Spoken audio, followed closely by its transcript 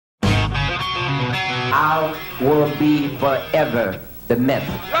I will be forever the myth.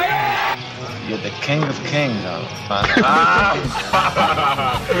 You're the king of kings, man.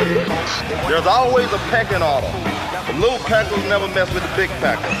 There's always a pecking order. The little peckers never mess with the big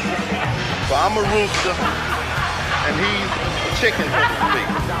peckers. So I'm a rooster, and he's a chicken, so to speak.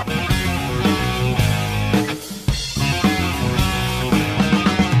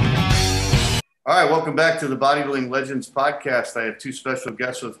 All right, welcome back to the Bodybuilding Legends Podcast. I have two special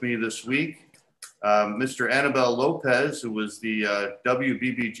guests with me this week. Mr. Anibal Lopez, who was the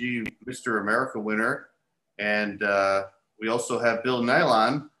WBBG Mr. America winner. And we also have Bill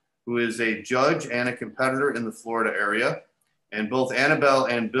Neylon, who is a judge and a competitor in the Florida area. And both Anibal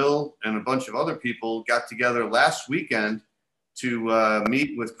and Bill and a bunch of other people got together last weekend to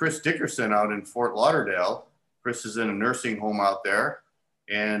meet with Chris Dickerson out in Fort Lauderdale. Chris is in a nursing home out there.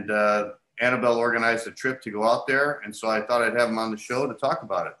 And Anibal organized a trip to go out there. And so I thought I'd have him on the show to talk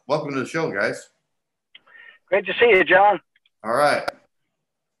about it. Welcome to the show, guys. Great to see you, John. All right.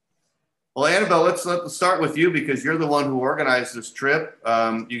 Well, Anibal, let's start with you because you're the one who organized this trip.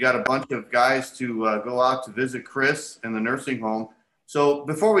 You got a bunch of guys to go out to visit Chris in the nursing home. So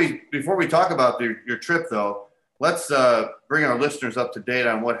before we talk about your trip, though, let's bring our listeners up to date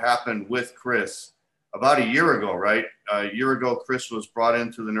on what happened with Chris about a year ago, right? A year ago, Chris was brought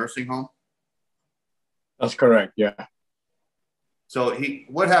into the nursing home. That's correct. Yeah. So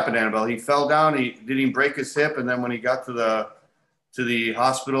what happened, Anibal? He fell down. Did he break his hip? And then when he got to the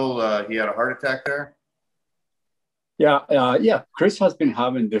hospital, he had a heart attack there. Yeah. Chris has been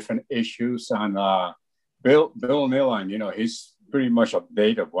having different issues, and Bill Neylon, he's pretty much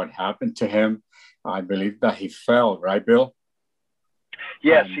updated what happened to him. I believe that he fell, right, Bill?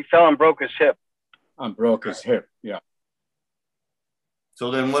 Yes, he fell and broke his hip. Yeah.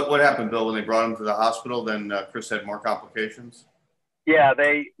 So then what happened, Bill, when they brought him to the hospital? Then Chris had more complications? Yeah,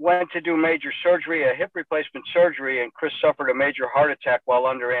 they went to do major surgery, a hip replacement surgery, and Chris suffered a major heart attack while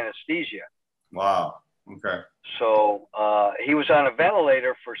under anesthesia. Wow. Okay. So he was on a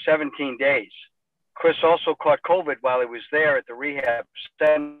ventilator for 17 days. Chris also caught COVID while he was there at the rehab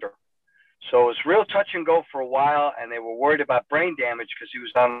center. So it was real touch and go for a while, and they were worried about brain damage because he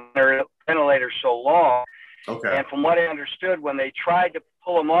was on the ventilator so long. Okay. And from what I understood, when they tried to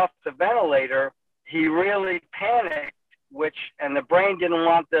pull him off the ventilator, he really panicked, and the brain didn't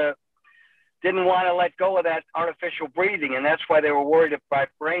want to let go of that artificial breathing, and that's why they were worried about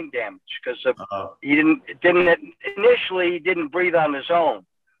brain damage because he didn't breathe on his own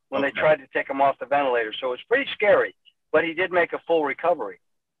when they tried to take him off the ventilator. So it was pretty scary, but he did make a full recovery.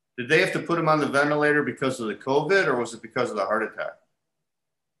 Did they have to put him on the ventilator because of the COVID, or was it because of the heart attack?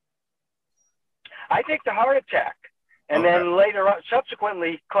 I think the heart attack. And then later on,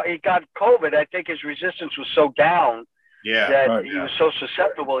 subsequently, he got COVID. I think his resistance was so down that he was so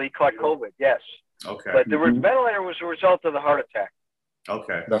susceptible, he caught COVID, yes. Okay. But the ventilator was a result of the heart attack.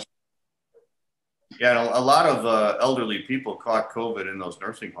 Okay. Yeah, a lot of elderly people caught COVID in those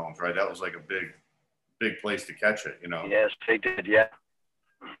nursing homes, right? That was like a big place to catch it, Yes, they did, yeah.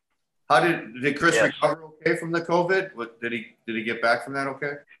 How did Chris recover okay from the COVID? Did he get back from that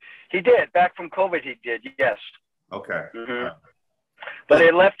okay? He did. Back from COVID, he did, yes. Okay. Mm-hmm. But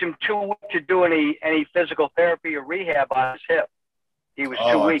it left him too weak to do any physical therapy or rehab on his hip. He was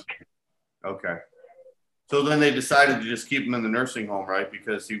too weak. Okay. So then they decided to just keep him in the nursing home, right?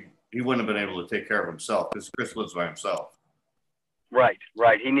 Because he wouldn't have been able to take care of himself because Chris lives by himself. Right.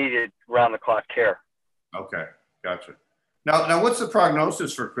 He needed round-the-clock care. Okay. Gotcha. Now, what's the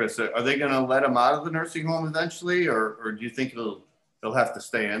prognosis for Chris? Are they going to let him out of the nursing home eventually, or do you think he'll have to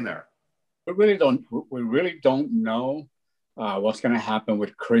stay in there? We really don't know what's going to happen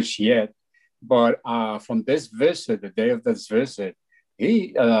with Chris yet. But from this visit, the day of this visit,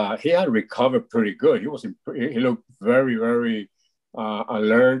 he had recovered pretty good. He looked very, very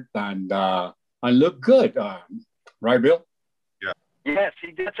alert and looked good. Right, Bill? Yeah. Yes,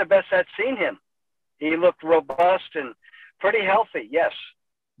 that's the best I've seen him. He looked robust and pretty healthy, yes.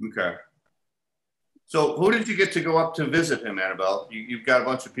 Okay. So who did you get to go up to visit him, Anibal? You've got a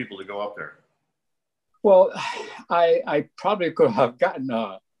bunch of people to go up there. Well, I probably could have gotten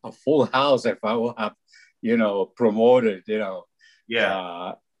a full house if I would have, promoted,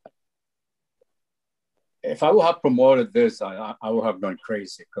 Yeah. If I would have promoted this, I would have gone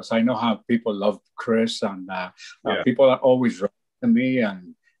crazy because I know how people love Chris and people are always writing to me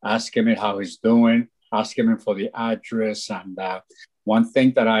and asking me how he's doing, asking him for the address. And one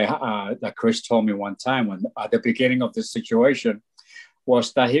thing that that Chris told me one time when at the beginning of this situation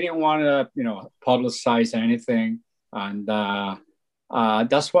was that he didn't want to, publicize anything. And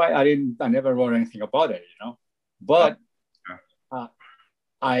that's why I never wrote anything about it, But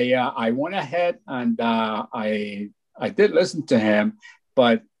I went ahead and I did listen to him,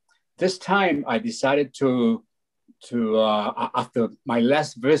 but this time I decided to after my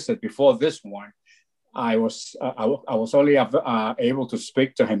last visit before this one, I was only able to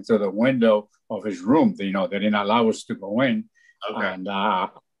speak to him through the window of his room. They didn't allow us to go in, and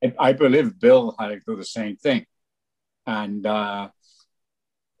I believe Bill had to do the same thing. And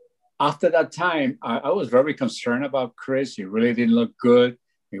after that time, I was very concerned about Chris. He really didn't look good.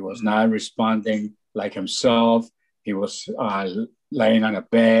 He was not responding like himself. He was laying on a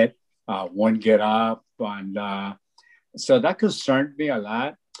bed, wouldn't get up, and so that concerned me a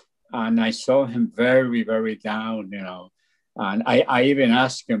lot. And I saw him very, very down, And I even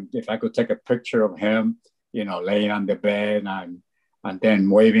asked him if I could take a picture of him, laying on the bed and then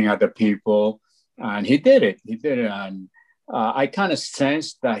waving at the people. And he did it. And I kind of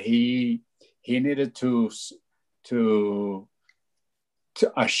sensed that he needed to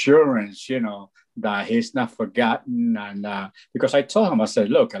assurance, that he's not forgotten. And because I told him, I said,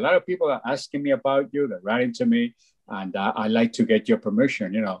 look, a lot of people are asking me about you. They're writing to me. And I'd like to get your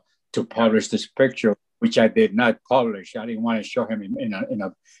permission, to publish this picture, which I did not publish. I didn't want to show him in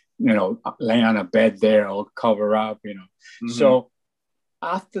a laying on a bed there, all cover up, So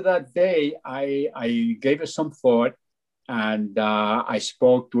after that day, I gave it some thought, and I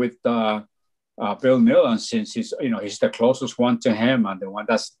spoke with Bill Neylon, since he's the closest one to him and the one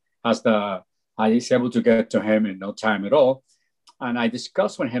he's able to get to him in no time at all. And I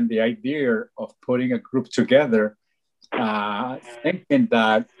discussed with him the idea of putting a group together, thinking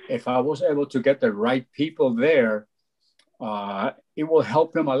that if I was able to get the right people there, it will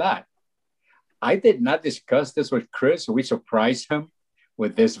help him a lot. I did not discuss this with Chris. We surprised him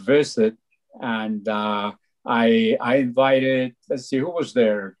with this visit, and I invited. Let's see who was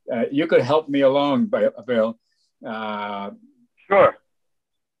there. You could help me along, Bill. Sure.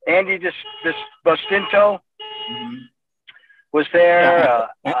 Andy Bustinto was there.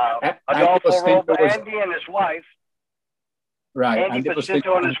 Adolfo Roba, Andy and his wife. Right. Andy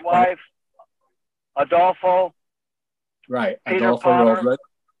Bustinto and his wife. Adolfo. Right. Peter Adolfo Potter. Roba.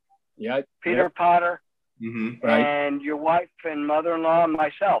 Yeah. Peter Potter. Right. And your wife and mother-in-law and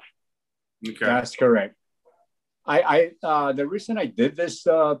myself. Okay. That's correct. The reason I did this,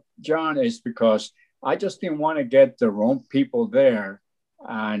 John, is because I just didn't want to get the wrong people there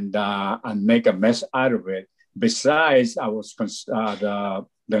and make a mess out of it. Besides, I was the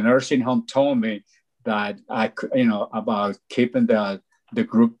nursing home told me that I could, about keeping the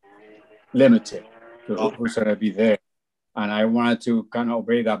group limited to who's going to be there, and I wanted to kind of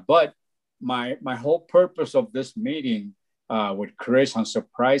obey that. But my whole purpose of this meeting with Chris and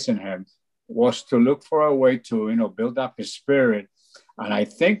surprising him was to look for a way to build up his spirit, and I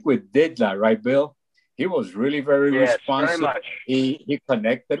think we did that, right, Bill? He was really very responsive. Very much. He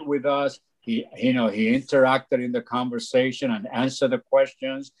connected with us. He interacted in the conversation and answered the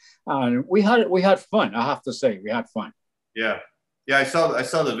questions, and we had fun. I have to say, we had fun. Yeah. I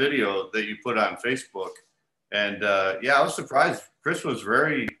saw the video that you put on Facebook, and I was surprised. Chris was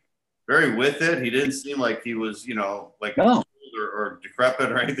very, very with it. He didn't seem like he was, like old or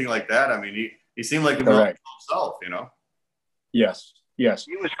decrepit or anything like that. I mean, he seemed like himself, Yes. He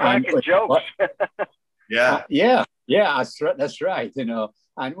was cracking jokes. Yeah. That's right.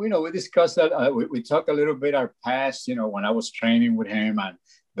 And we discussed that. We talked a little bit our past. When I was training with him and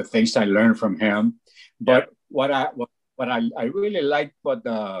the things I learned from him. But what I really liked what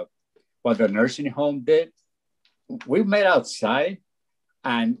the nursing home did. We met outside,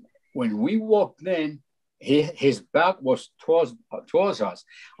 and when we walked in, his back was towards us.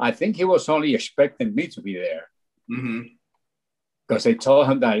 I think he was only expecting me to be there. Because they told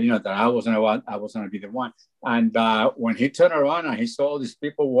him that that I was gonna be the one. And when he turned around and he saw all these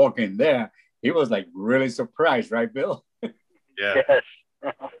people walking there, he was like really surprised, right, Bill? Yeah. Yes.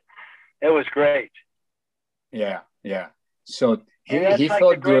 It was great. Yeah. So he like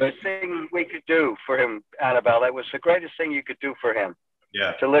felt the greatest thing we could do for him, Anibal. That was the greatest thing you could do for him.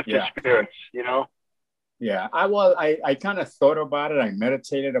 Yeah. To lift his spirits, Yeah. I kind of thought about it. I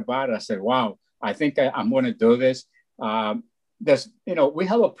meditated about it. I said, wow, I think I'm going to do this. We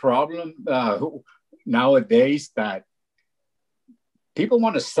have a problem nowadays that people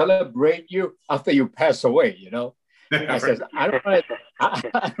want to celebrate you after you pass away, I said, I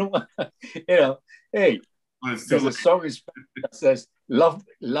don't want hey, there's a song that says, love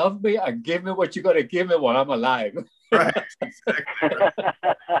me and give me what you got to give me while I'm alive. Right.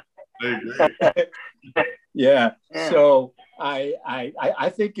 Exactly. Yeah. So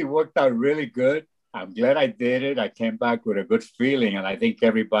I think it worked out really good. I'm glad I did it. I came back with a good feeling, and I think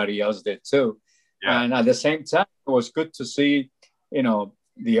everybody else did too. Yeah. And at the same time, it was good to see,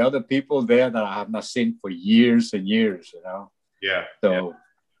 the other people there that I have not seen for years and years, you know? Yeah. So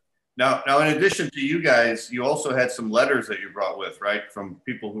Now, in addition to you guys, you also had some letters that you brought with, right? From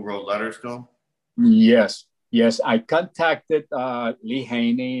people who wrote letters to him? yes. I contacted Lee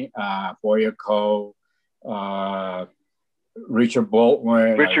Haney, Boyer Coe, Richard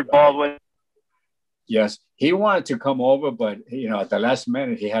Baldwin. Yes, he wanted to come over, but at the last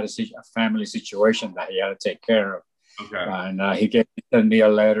minute, he had a family situation that he had to take care of. Okay. And he sent me a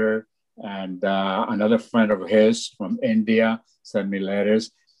letter, and another friend of his from India sent me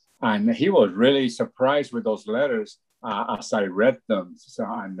letters, and he was really surprised with those letters as I read them. So,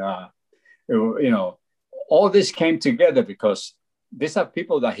 and all this came together because these are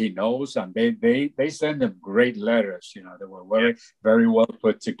people that he knows, and they send him great letters. They were very, very well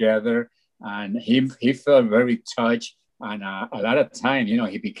put together, and he felt very touched. And a lot of time,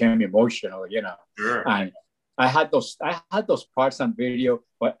 he became emotional. Sure. And I had those parts on video,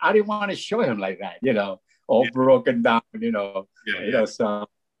 but I didn't want to show him like that. All broken down. So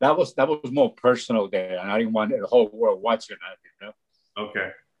that was more personal there, and I didn't want the whole world watching that.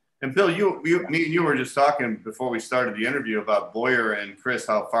 Okay. And Bill, me and you were just talking before we started the interview about Boyer and Chris,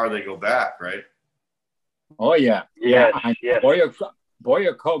 how far they go back, right? Oh yeah, yes.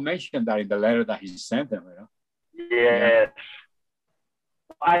 Boyer Coe mentioned that in the letter that he sent them. Yes.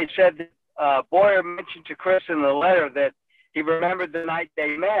 I said that Boyer mentioned to Chris in the letter that he remembered the night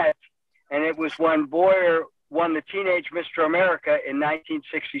they met, and it was when Boyer won the Teenage Mr. America in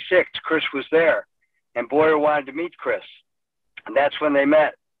 1966. Chris was there, and Boyer wanted to meet Chris, and that's when they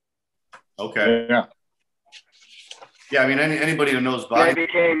met. Okay. Yeah. Yeah, I mean, anybody who knows They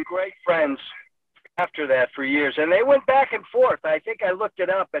became great friends after that for years, and they went back and forth. I think I looked it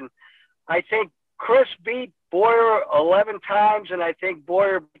up, and I think Chris beat Boyer 11 times, and I think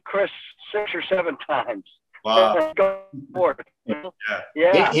Boyer beat Chris 6 or 7 times. Wow.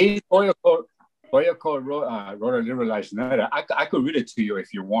 Yeah. Boyer Coe wrote a little nice letter. I could read it to you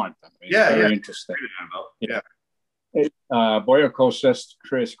if you want. I mean, yeah, it's very interesting. Yeah. Boyer Coe says to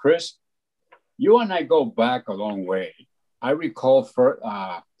Chris, you and I go back a long way. I recall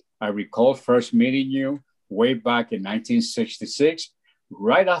first meeting you way back in 1966,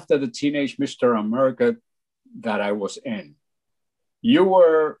 right after the Teenage Mr. America that I was in. You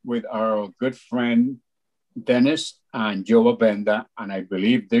were with our good friend Dennis and Joe Benda, and I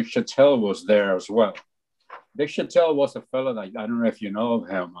believe Dick Chattel was there as well. Dick Chattel was a fellow that I don't know if you know of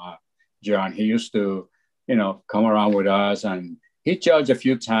him, John. He used to, come around with us, and he judged a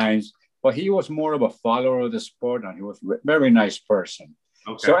few times, but he was more of a follower of the sport, and he was a very nice person.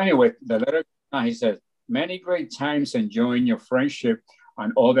 Okay. So anyway, the letter, he says, many great times enjoying your friendship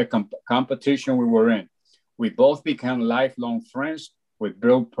and all the competition we were in. We both became lifelong friends with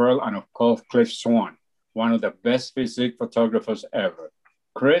Bill Pearl and of course Cliff Swan, one of the best physique photographers ever.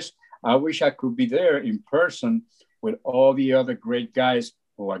 Chris, I wish I could be there in person with all the other great guys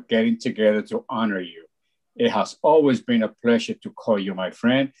who are getting together to honor you. It has always been a pleasure to call you my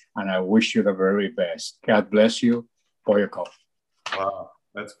friend, and I wish you the very best. God bless you, Boyer Coe. Wow,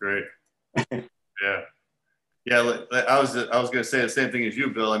 that's great. Yeah. I was going to say the same thing as you,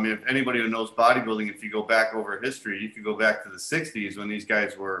 Bill. I mean, if anybody who knows bodybuilding, if you go back over history, you could go back to the 60s when these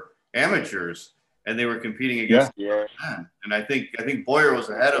guys were amateurs and they were competing against men. And I think Boyer was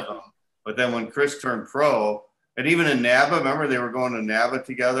ahead of them. But then when Chris turned pro, and even in NABA, remember they were going to NABA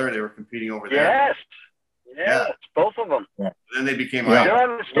together. They were competing over there. Yes, both of them. Yeah. Then they became. They're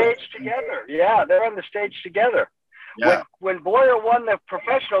on the stage together. Yeah, they're on the stage together. Yeah. When Boyer won the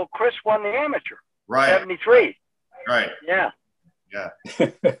professional, Chris won the amateur. Right. 73. Right. Yeah. Yeah.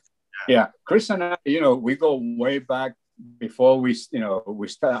 Yeah. Chris and I, we go way back before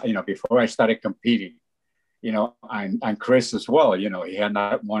before I started competing, and Chris as well, he had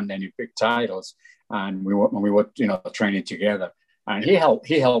not won any big titles, and we were training together, and he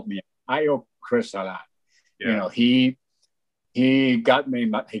helped me. I owe Chris a lot. Yeah. He got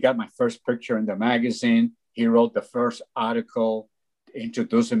my first picture in the magazine. He wrote the first article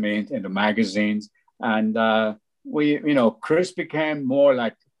introducing me in the magazines. And Chris became more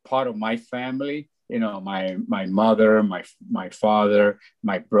like part of my family. My mother, my father,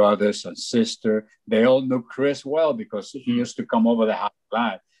 my brothers and sister, they all knew Chris well because he used to come over the house a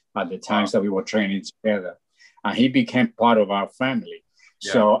lot at the times that we were training together. And he became part of our family.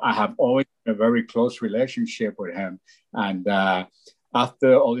 Yeah. So I have always had a very close relationship with him. And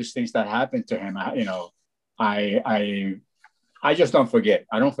after all these things that happened to him, I just don't forget.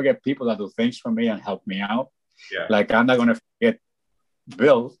 I don't forget people that do things for me and help me out. Yeah. Like I'm not going to forget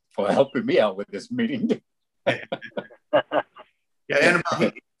Bill for helping me out with this meeting. Yeah, and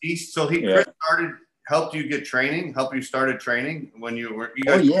Chris helped you get training, helped you started training when you were?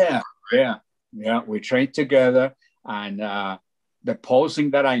 Yeah. We trained together, and the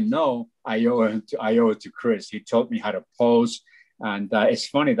posing that I know, I owe it to Chris. He taught me how to pose. And it's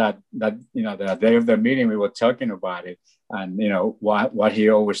funny that the day of the meeting we were talking about it, and what he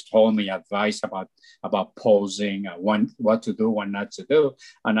always told me, advice about posing, what to do, what not to do,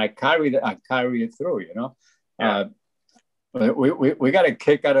 and I carry it through. Yeah. We got a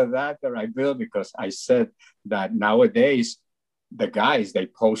kick out of that, right, Bill? Because I said that nowadays the guys, they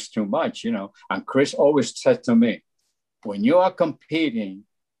pose too much, and Chris always said to me, when you are competing,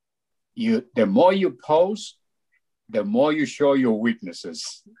 the more you pose, the more you show your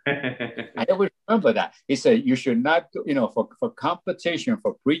weaknesses. I always remember that. He said, you should not do, for competition,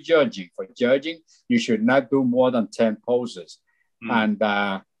 for prejudging, for judging, you should not do more than 10 poses. And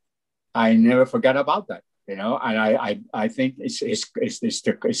I never forgot about that, and I think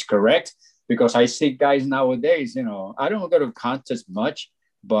it's correct, because I see guys nowadays, I don't go to contests much,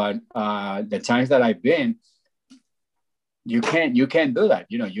 but the times that I've been, you can't do that.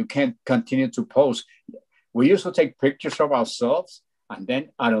 You can't continue to pose. We used to take pictures of ourselves, and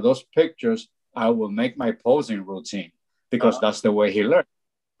then out of those pictures, I will make my posing routine, because that's the way he learned.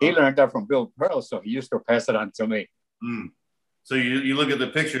 He learned that from Bill Pearl, so he used to pass it on to me. So you look at the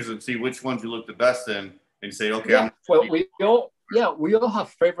pictures and see which ones you look the best in, and you say, okay. Yeah, well, we all have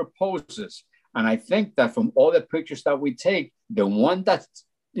favorite poses, and I think that from all the pictures that we take, the one that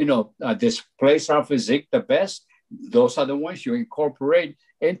displays our physique the best, those are the ones you incorporate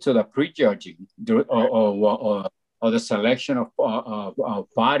into the prejudging or the selection of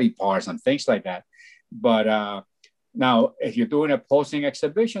body parts and things like that. But now, if you're doing a posing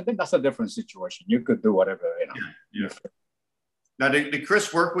exhibition, then that's a different situation. You could do whatever, Yeah. Now, did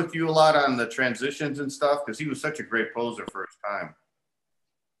Chris work with you a lot on the transitions and stuff? Because he was such a great poser for his time.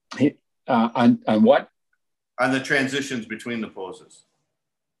 And what? On the transitions between the poses.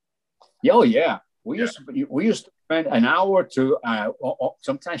 Oh, yeah. We used to spend an hour to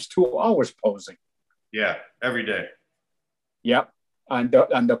sometimes 2 hours posing. Yeah, every day. Yep, and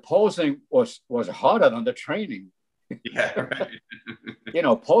the posing was harder than the training. Yeah,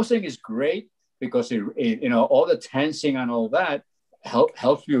 right. Posing is great because it all the tensing and all that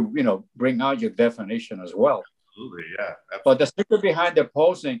helps you bring out your definition as well. Absolutely, yeah. Absolutely. But the secret behind the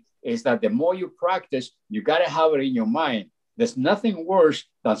posing is that the more you practice, you got to have it in your mind. There's nothing worse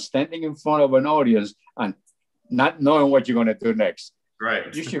than standing in front of an audience and not knowing what you're going to do next.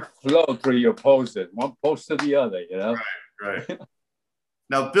 Right. You should flow through your poses, one pose to the other, Right.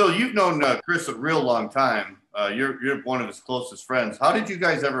 Now, Bill, you've known Chris a real long time. You're one of his closest friends. How did you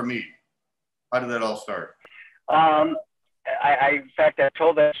guys ever meet? How did that all start? In fact, I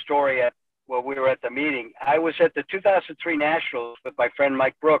told that story when we were at the meeting. I was at the 2003 Nationals with my friend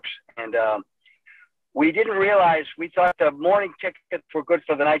Mike Brooks, and we didn't realize, we thought the morning tickets were good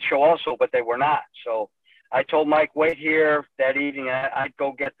for the night show also, but they were not. So I told Mike, wait here that evening, and I'd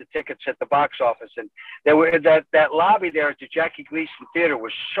go get the tickets at the box office. And there were that lobby there at the Jackie Gleason Theater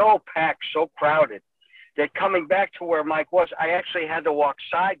was so packed, so crowded, that coming back to where Mike was, I actually had to walk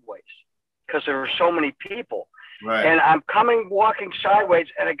sideways because there were so many people. Right. And I'm walking sideways,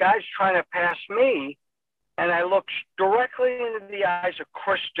 and a guy's trying to pass me, and I look directly into the eyes of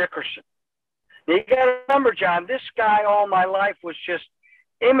Chris Dickerson. Now, you got to remember, John, this guy all my life was just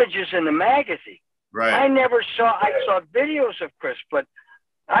images in the magazine. Right. I saw videos of Chris, but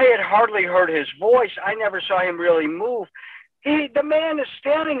I had hardly heard his voice. I never saw him really move. The man is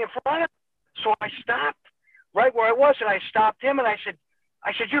standing in front of me. So I stopped right where I was, and I stopped him, and I said,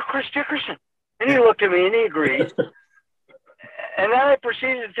 you're Chris Dickerson. And he looked at me, and he agreed. And then I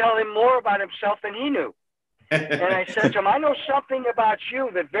proceeded to tell him more about himself than he knew. And I said to him, I know something about you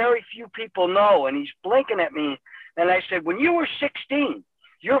that very few people know. And he's blinking at me. And I said, when you were 16,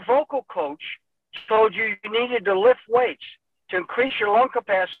 your vocal coach told you needed to lift weights to increase your lung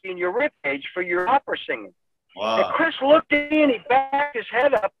capacity and your rib cage for your opera singing. Wow. And Chris looked at me, and he backed his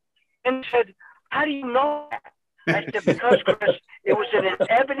head up and said, how do you know that? I said, because, Chris, it was in an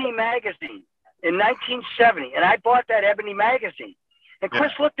Ebony magazine in 1970, and I bought that Ebony magazine. And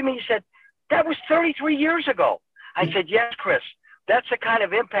Chris looked at me and said, that was 33 years ago. I said, yes, Chris, that's the kind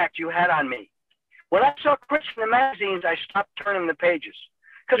of impact you had on me. When I saw Chris in the magazines, I stopped turning the pages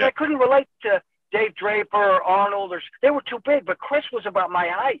because I couldn't relate to Dave Draper or Arnold. They were too big, but Chris was about my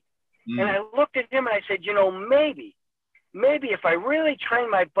height. And I looked at him and I said, maybe if I really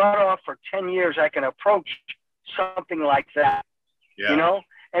train my butt off for 10 years, I can approach something like that, And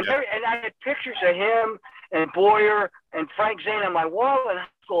I had pictures of him and Boyer and Frank Zane on my wall in high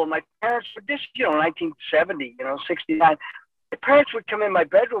school. And my parents were 1970, 69. My parents would come in my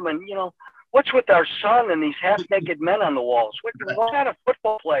bedroom and, What's with our son and these half-naked men on the walls? Why not a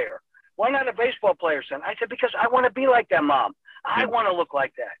football player? Why not a baseball player, son? I said, because I want to be like that, Mom. I want to look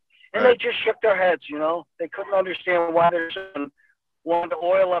like that. And they just shook their heads, you know. They couldn't understand why their son wanted to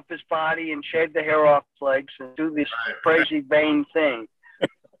oil up his body and shave the hair off his legs and do this crazy vain thing.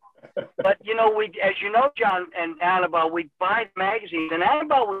 But, you know, as you know, John and Anibal, we'd buy magazines. And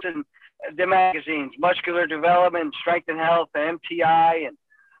Anibal was in the magazines, Muscular Development, Strength and Health, and MTI.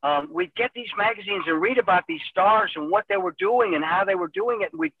 And we'd get these magazines and read about these stars and what they were doing and how they were doing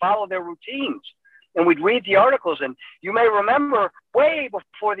it. And we'd follow their routines. And we'd read the articles. And you may remember way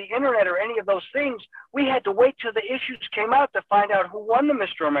before the internet or any of those things, we had to wait till the issues came out to find out who won the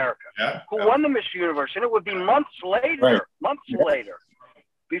Mr. America, who won the Mr. Universe. And it would be months later, later,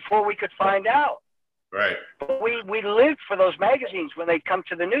 before we could find out. Right. But we lived for those magazines when they'd come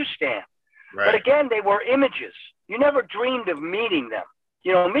to the newsstand. Right. But again, they were images. You never dreamed of meeting them.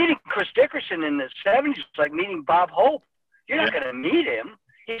 You know, meeting Chris Dickerson in the 70s was like meeting Bob Hope. You're not going to meet him.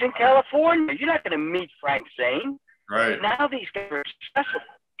 He's in California. You're not going to meet Frank Zane. Right. Now these guys are accessible.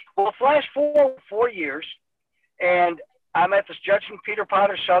 Well, flash forward 4 years, and I'm at this judging Peter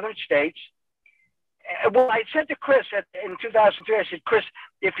Potter's Southern States. Well, I said to Chris in 2003, I said, Chris,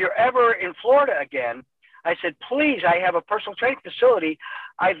 if you're ever in Florida again, I said, please, I have a personal training facility.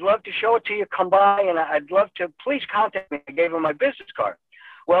 I'd love to show it to you. Come by, and I'd love to. Please contact me. I gave him my business card.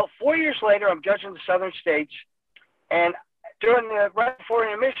 Well, 4 years later, I'm judging the Southern States, and right before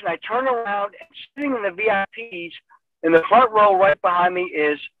intermission, I turn around and sitting in the VIPs in the front row right behind me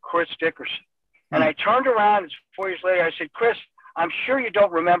is Chris Dickerson. And I turned around, it's 4 years later, I said, Chris, I'm sure you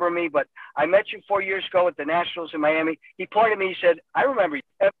don't remember me, but I met you 4 years ago at the Nationals in Miami. He pointed at me, he said, I remember you,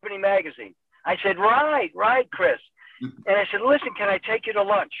 Ebony Magazine. I said, right, Chris. And I said, listen, can I take you to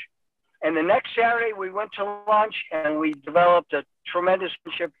lunch? And the next Saturday we went to lunch and we developed a tremendous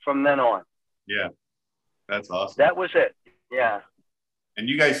friendship from then on. Yeah, that's awesome. That was it. Yeah. And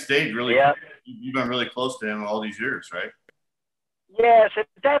you guys stayed really, you've been really close to him all these years, right? Yes, at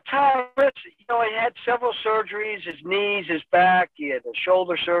that time, Chris, you know, he had several surgeries, his knees, his back, he had a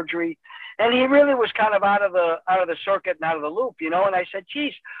shoulder surgery, and he really was kind of out of the circuit and out of the loop, you know, and I said,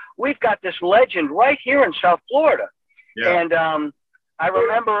 geez, we've got this legend right here in South Florida. Yeah. And I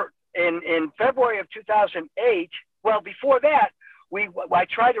remember in February of 2008, well, before that, I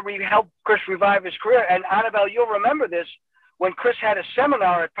tried to help Chris revive his career, and Anibal, you'll remember this, when Chris had a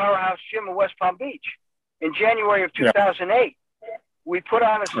seminar at Powerhouse Gym in West Palm Beach in January of 2008. We put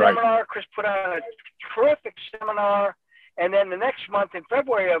on a seminar. Chris put on a terrific seminar. And then the next month in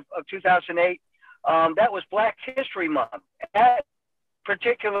February of 2008, that was Black History Month. That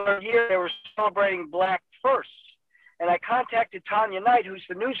particular year, they were celebrating Black Firsts. And I contacted Tanya Knight, who's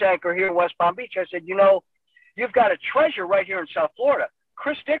the news anchor here in West Palm Beach. I said, you know, you've got a treasure right here in South Florida.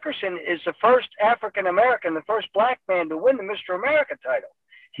 Chris Dickerson is the first African-American, the first Black man to win the Mr. America title.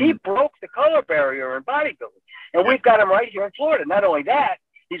 He broke the color barrier in bodybuilding. And we've got him right here in Florida. Not only that,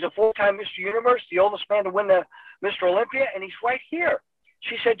 he's a four-time Mr. Universe, the oldest man to win the Mr. Olympia, and he's right here.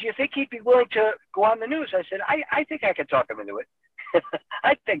 She said, do you think he'd be willing to go on the news? I said, I think I could talk him into it.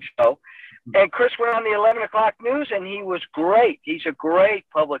 I think so. And Chris went on the 11 o'clock news, and he was great. He's a great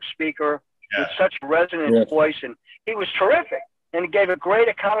public speaker with such a resonant voice, and he was terrific. And he gave a great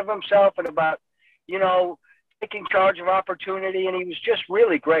account of himself and about, you know, taking charge of opportunity, and he was just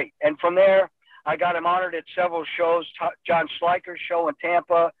really great. And from there, I got him honored at several shows, John Schleicher's show in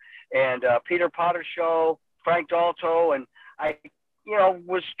Tampa, and Peter Potter's show, Frank Dalto, and I, you know,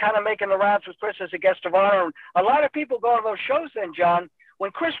 was kind of making the rounds with Chris as a guest of honor. And a lot of people go to those shows then, John.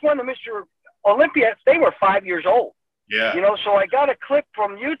 When Chris won the Mr. Olympia, they were 5 years old. Yeah. You know, so I got a clip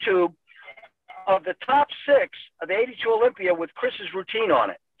from YouTube of the top 6 of the 82 Olympia with Chris's routine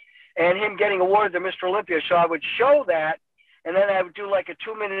on it and him getting awarded the Mr. Olympia. So I would show that, and then I would do like a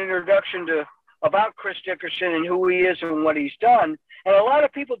 2-minute introduction about Chris Dickerson and who he is and what he's done. And a lot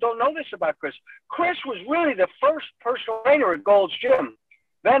of people don't know this about Chris. Chris was really the first personal trainer at Gold's Gym,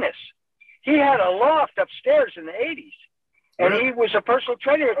 Venice. He had a loft upstairs in the 80s. And he was a personal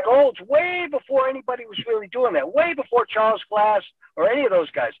trainer at Gold's way before anybody was really doing that, way before Charles Glass or any of those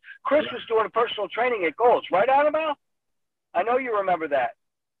guys. Chris was doing personal training at Gold's, right, Anibal? I know you remember that.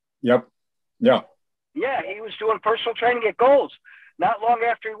 Yep. Yeah. Yeah, he was doing personal training at Gold's not long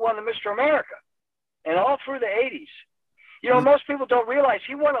after he won the Mr. America and all through the 80s. You know, most people don't realize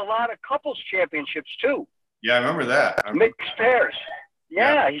he won a lot of couples championships too. Yeah, I remember that. Mixed pairs.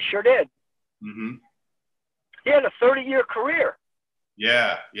 Yeah, he sure did. Mm-hmm. He had a 30-year career.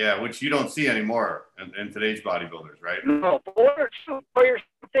 Yeah, which you don't see anymore in today's bodybuilders, right? No, Boyer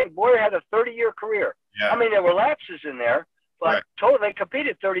had a 30-year career. Yeah. I mean, there were lapses in there, But totally, they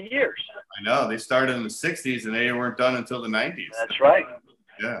competed 30 years. I know. They started in the 60s, and they weren't done until the 90s. That's right.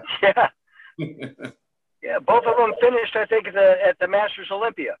 Yeah. Yeah. Yeah, both of them finished, I think, at the Masters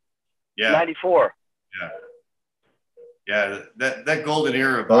Olympia. Yeah. 94. Yeah. Yeah, that golden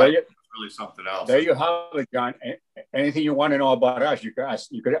era Well, was really something else. There you have it, John. Anything you want to know about us, you could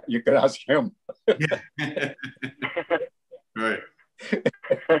ask him. Yeah. Right.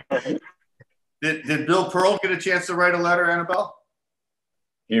 Did Bill Pearl get a chance to write a letter, Anibal?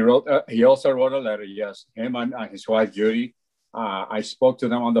 He also wrote a letter. Yes, him and his wife Judy. I spoke to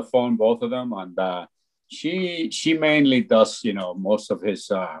them on the phone, both of them, and she mainly does most of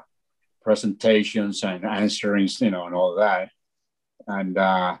his presentations and answerings, and all that. And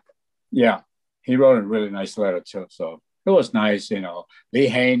yeah, he wrote a really nice letter too. So it was nice, Lee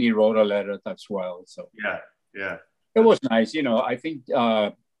Haney wrote a letter as well. So yeah, it was nice. I think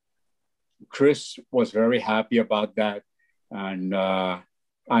Chris was very happy about that, and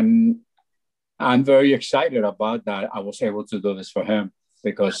I'm very excited about that. I was able to do this for him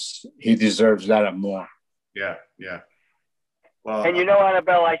because he deserves that and more. Yeah. Well, and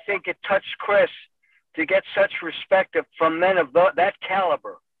Anibal, I think it touched Chris to get such respect from men of that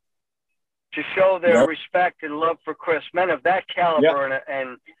caliber, to show their respect and love for Chris. Men of that caliber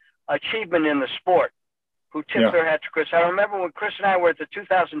and achievement in the sport, who tipped their hat to Chris. I remember when Chris and I were at the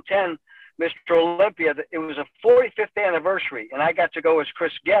 2010 Mr. Olympia, it was a 45th anniversary, and I got to go as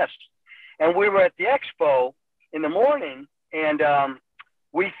Chris' guest. And we were at the expo in the morning, and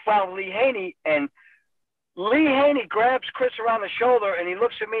we found Lee Haney, and Lee Haney grabs Chris around the shoulder, and he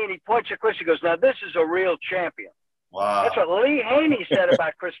looks at me, and he points at Chris. He goes, "Now, this is a real champion." Wow. That's what Lee Haney said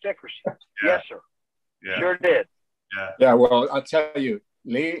about Chris Dickerson. Yes, sir. Yeah. Sure did. Yeah, well, I'll tell you,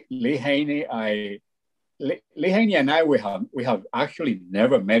 Lee Haney and I, we have actually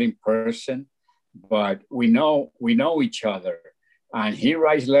never met in person, but we know each other. And he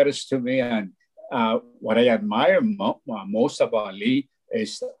writes letters to me. And what I admire most about Lee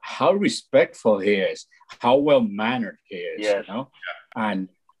is how respectful he is, how well-mannered he is, yes. And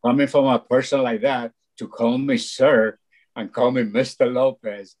coming from a person like that to call me sir and call me Mr.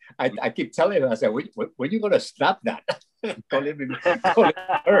 Lopez, I keep telling him, I said, when are you going to stop that? call him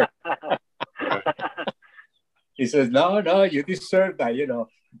sir. He says, no, you deserve that,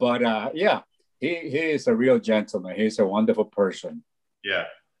 But yeah, he is a real gentleman. He's a wonderful person.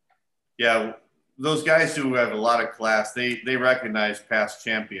 Yeah. Those guys who have a lot of class, they recognize past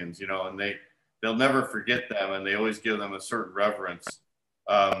champions, and they'll never forget them, and they always give them a certain reverence.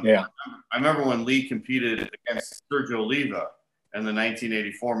 I remember when Lee competed against Sergio Oliva in the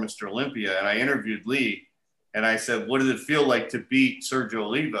 1984 Mr. Olympia, and I interviewed Lee, and I said, "What did it feel like to beat Sergio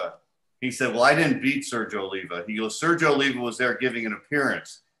Oliva?" He said, "Well, I didn't beat Sergio Oliva." He goes, "Sergio Oliva was there giving an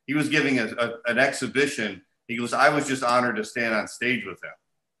appearance. He was giving an exhibition." He goes, "I was just honored to stand on stage with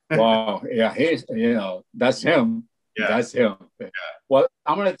him." Wow. Yeah. He's, that's him. Yeah. That's him. Yeah. Well,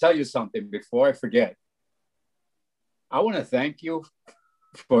 I'm going to tell you something before I forget. I want to thank you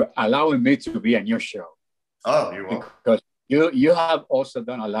for allowing me to be on your show. Oh, you're welcome. Because you have also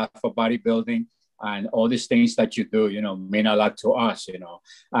done a lot for bodybuilding, and all these things that you do, mean a lot to us,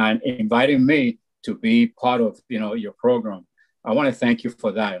 and inviting me to be part of, your program. I want to thank you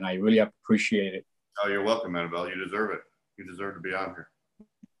for that. And I really appreciate it. Oh, you're welcome, Anibal. You deserve it. You deserve to be on here.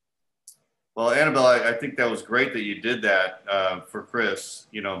 Well, Anibal, I think that was great that you did that for Chris,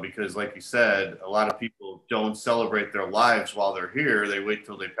 because like you said, a lot of people don't celebrate their lives while they're here. They wait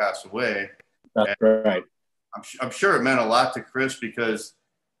till they pass away. That's right. I'm sure it meant a lot to Chris because,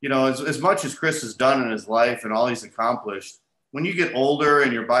 as much as Chris has done in his life and all he's accomplished, when you get older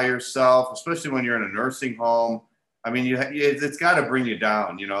and you're by yourself, especially when you're in a nursing home, I mean, it's got to bring you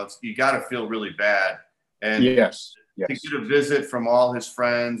down. You got to feel really bad. And yes. to get a visit from all his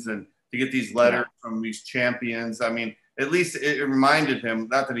friends and to get these letters from these champions, I mean, at least it reminded him,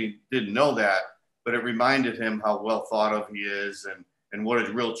 not that he didn't know that, but it reminded him how well thought of he is and what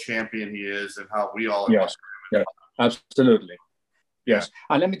a real champion he is and how we all admire him. Yes, absolutely. Yes.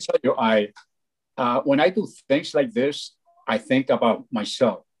 And let me tell you, when I do things like this, I think about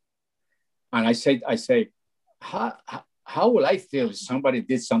myself. And I say, how will I feel if somebody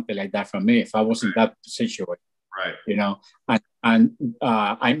did something like that for me if I was in that situation? Right. And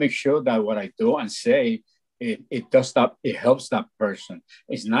I make sure that what I do and say, it does that, it helps that person.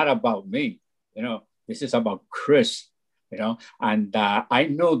 It's not about me, this is about Chris, and I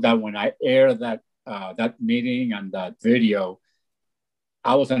know that when I air that meeting and that video,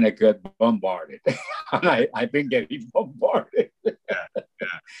 I was going to get bombarded. And I've been getting bombarded.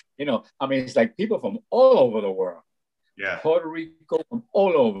 I mean, it's like people from all over the world. Yeah. Puerto Rico, from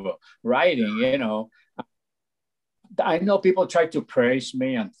all over, writing, I know people try to praise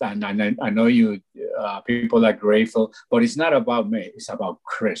me, and I know you people are grateful, but it's not about me. It's about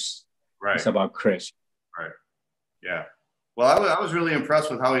Chris. Right. It's about Chris. Right. Yeah. Well, I was really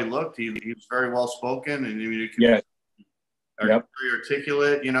impressed with how he looked. He was very well spoken, and very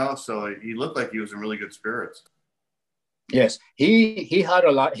articulate. So he looked like he was in really good spirits. Yes, he had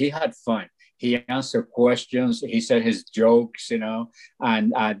a lot. He had fun. He answered questions. He said his jokes,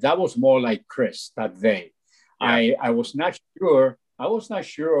 and that was more like Chris that day. Yeah. I was not sure. I was not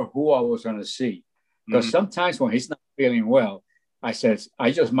sure who I was going to see, because sometimes when he's not feeling well, I said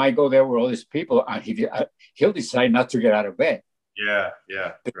I just might go there with all these people, and he'll decide not to get out of bed. Yeah.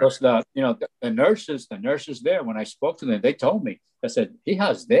 Because the nurses there, when I spoke to them, they told me, I said he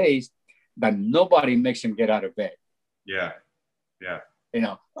has days that nobody makes him get out of bed. Yeah.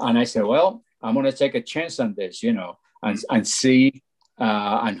 And I said, well, I'm going to take a chance on this, and see,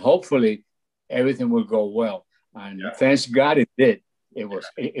 and hopefully everything will go well. And thanks God it did. It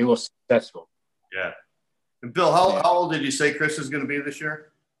was successful. Yeah. And Bill, how old did you say Chris is going to be this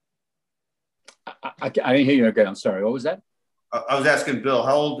year? I didn't hear you again. I'm sorry. What was that? I was asking Bill,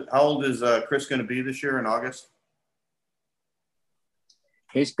 how old is Chris going to be this year in August?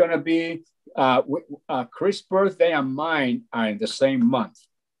 He's going to be, Chris' birthday and mine are in the same month.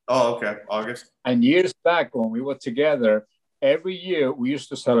 Oh, okay. August. And years back when we were together, every year we used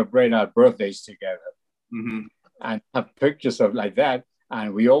to celebrate our birthdays together. Mm-hmm. And have pictures of like that.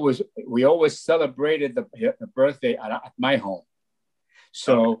 And we always celebrated the birthday at my home.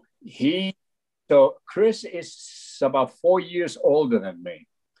 So Chris is about 4 years older than me.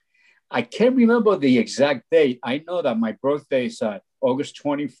 I can't remember the exact date. I know that my birthday is August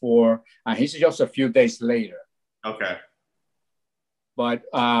 24, and he's just a few days later. Okay. But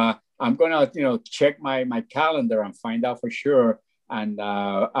I'm gonna, check my calendar and find out for sure. And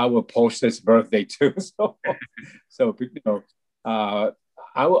I will post his birthday too.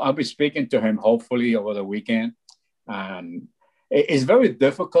 I'll be speaking to him hopefully over the weekend. And it's very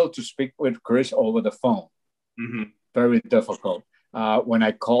difficult to speak with Chris over the phone. Mm-hmm. Very difficult. When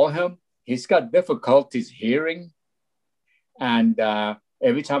I call him, he's got difficulties hearing. And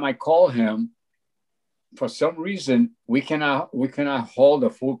every time I call him, for some reason, we cannot hold a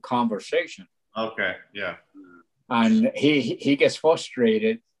full conversation. Okay, yeah. And he gets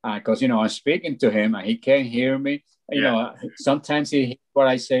frustrated because, I'm speaking to him and he can't hear me. Sometimes he hears what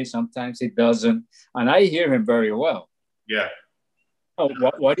I say, sometimes he doesn't. And I hear him very well. Yeah.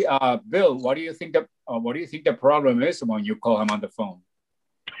 Bill, what do you think the problem is when you call him on the phone?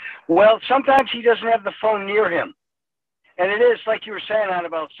 Well, sometimes he doesn't have the phone near him. And it is, like you were saying,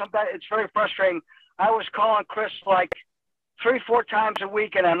 Anibal, sometimes it's very frustrating. I was calling Chris like 3-4 times a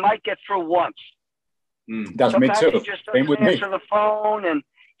week, and I might get through once. That's sometimes me too. He just doesn't answer the phone, and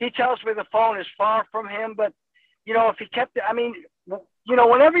he tells me the phone is far from him. But, if he kept it,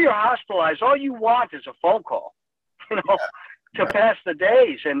 whenever you're hospitalized, all you want is a phone call, to pass the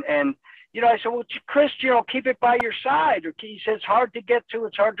days. And I said, well, Chris, keep it by your side. Or he said, it's hard to get to,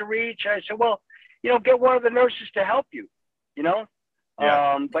 it's hard to reach. I said, well, get one of the nurses to help you, Yeah.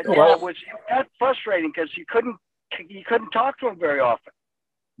 But it was that frustrating because you couldn't talk to him very often.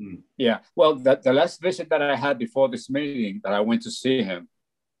 Yeah. Well, the last visit that I had before this meeting that I went to see him,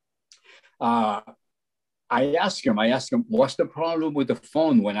 I asked him, what's the problem with the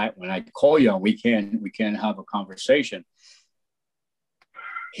phone when I call you and we can have a conversation?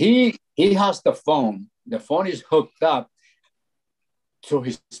 He has the phone. The phone is hooked up to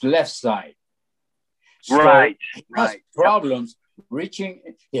his left side. So right. He has problems reaching.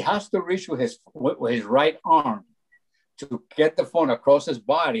 He has to reach with his right arm to get the phone across his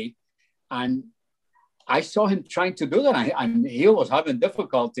body. And I saw him trying to do that. And he was having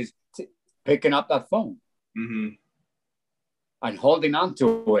difficulties picking up that phone and holding on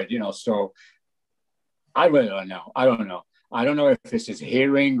to it, So I really don't know. I don't know. I don't know if this is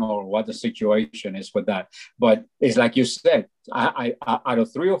hearing or what the situation is with that. But it's like you said, I out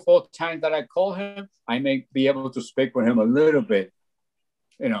of 3 or 4 times that I call him, I may be able to speak with him a little bit,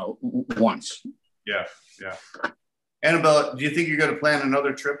 once. Yeah. Anibal, do you think you're going to plan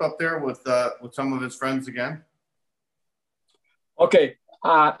another trip up there with some of his friends again? Okay.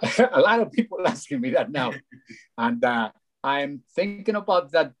 A lot of people asking me that now. And I'm thinking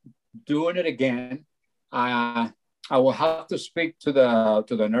about that, doing it again. I will have to speak to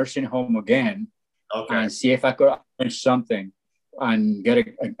the nursing home again, and see if I could arrange something and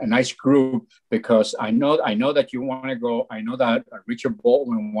get a nice group, because I know that you want to go. I know that Richard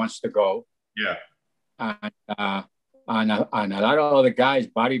Baldwin wants to go. Yeah. And a lot of other guys,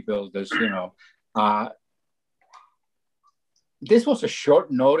 bodybuilders, this was a short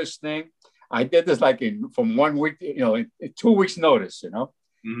notice thing. I did this like from 1 week, in 2 weeks notice,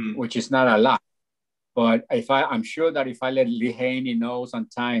 which is not a lot. But I'm sure that if I let Lee Haney know on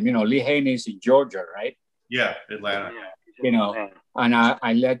time, Lee Haney is in Georgia, right? Yeah, Atlanta. And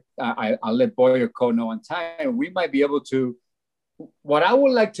I'll let Boyer Coe know on time. We might be able to. What I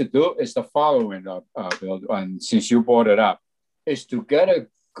would like to do is the following, Bill, and since you brought it up, is to get a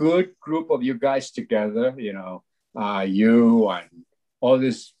good group of you guys together, you and all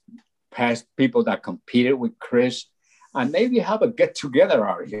these past people that competed with Chris, and maybe have a get together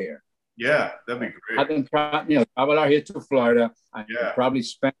out here. Yeah, that'd be great. Have them, travel out here to Florida and probably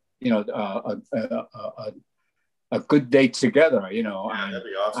spend, a good day together, that'd be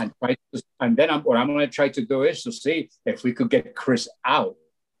awesome. And then what I'm going to try to do is to see if we could get Chris out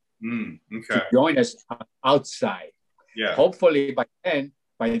to join us outside. Yeah. Hopefully by then,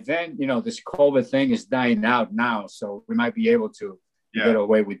 this COVID thing is dying out now, so we might be able to get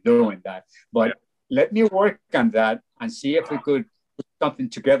away with doing that. But let me work on that and see if we could put something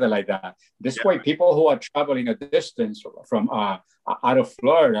together like that. This way, people who are traveling a distance from out of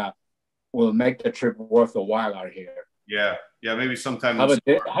Florida will make the trip worth a while out here. Yeah, maybe sometime have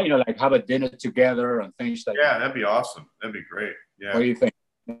a dinner together and things like that. Yeah, that'd be awesome. That'd be great. Yeah. What do you think?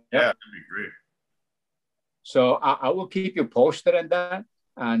 Yeah, that'd be great. So I will keep you posted on that,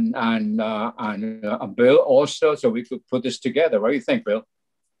 and Bill also, so we could put this together. What do you think, Bill?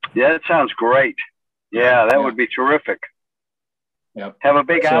 Yeah, that sounds great. Yeah, that would be terrific. Yeah. Have a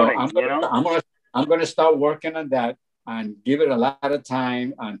big outing. I'm gonna start working on that and give it a lot of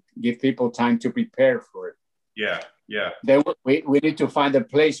time and give people time to prepare for it. Yeah. Then we need to find a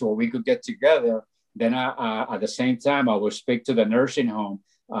place where we could get together. Then at the same time, I will speak to the nursing home.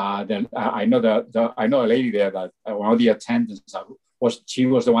 Then I know a lady there that one of the attendants she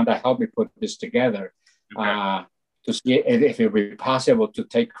was the one that helped me put this together to see if it would be possible to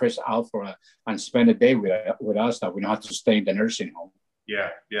take Chris out and spend a day with us, that we don't have to stay in the nursing home.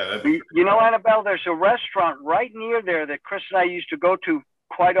 Yeah, that'd be Anibal, there's a restaurant right near there that Chris and I used to go to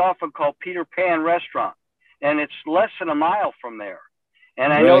quite often called Peter Pan Restaurant, and it's less than a mile from there.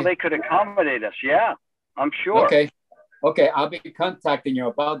 And I know they could accommodate us. Yeah, I'm sure. Okay, I'll be contacting you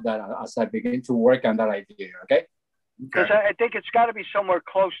about that as I begin to work on that idea. Okay. Because I think it's got to be somewhere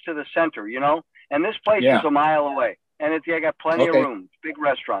close to the center, And this place is a mile away, and I got plenty of room. Big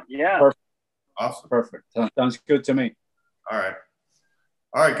restaurant. Yeah. Perfect. Awesome. Perfect. Sounds good to me. All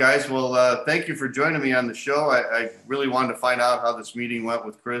right, guys. Well, thank you for joining me on the show. I really wanted to find out how this meeting went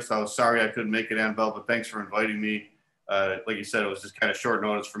with Chris. I was sorry I couldn't make it, Anibal, but thanks for inviting me. Like you said, it was just kind of short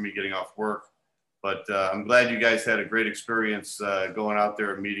notice for me getting off work. But I'm glad you guys had a great experience going out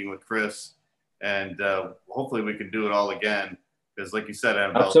there and meeting with Chris. And hopefully we can do it all again. Because like you said,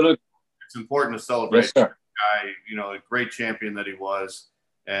 Anibal, absolutely, it's important to celebrate the guy, a great champion that he was,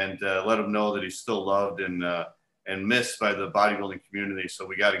 and let him know that he's still loved and missed by the bodybuilding community. So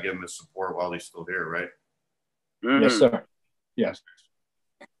we got to give him his support while he's still here, right? Mm-hmm. Yes, sir. Yes.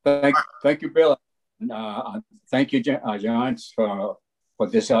 Thank you, Bill. Thank you, John, for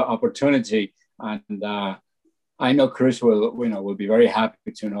this opportunity. And I know Chris will be very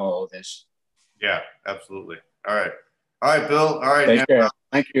happy to know all this. Yeah, absolutely. All right, Bill. All right. Take care.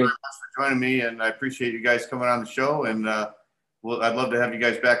 Thank you very much for joining me, and I appreciate you guys coming on the show. And I'd love to have you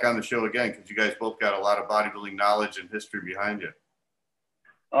guys back on the show again, because you guys both got a lot of bodybuilding knowledge and history behind you.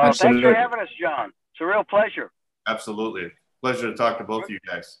 Thanks for having us, John. It's a real pleasure. Absolutely. Pleasure to talk to both of you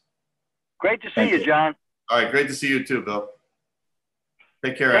guys. Great to see you, John. All right. Great to see you too, Bill.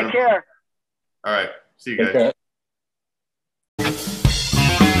 Take care. Take care. All right. See you guys. Take care.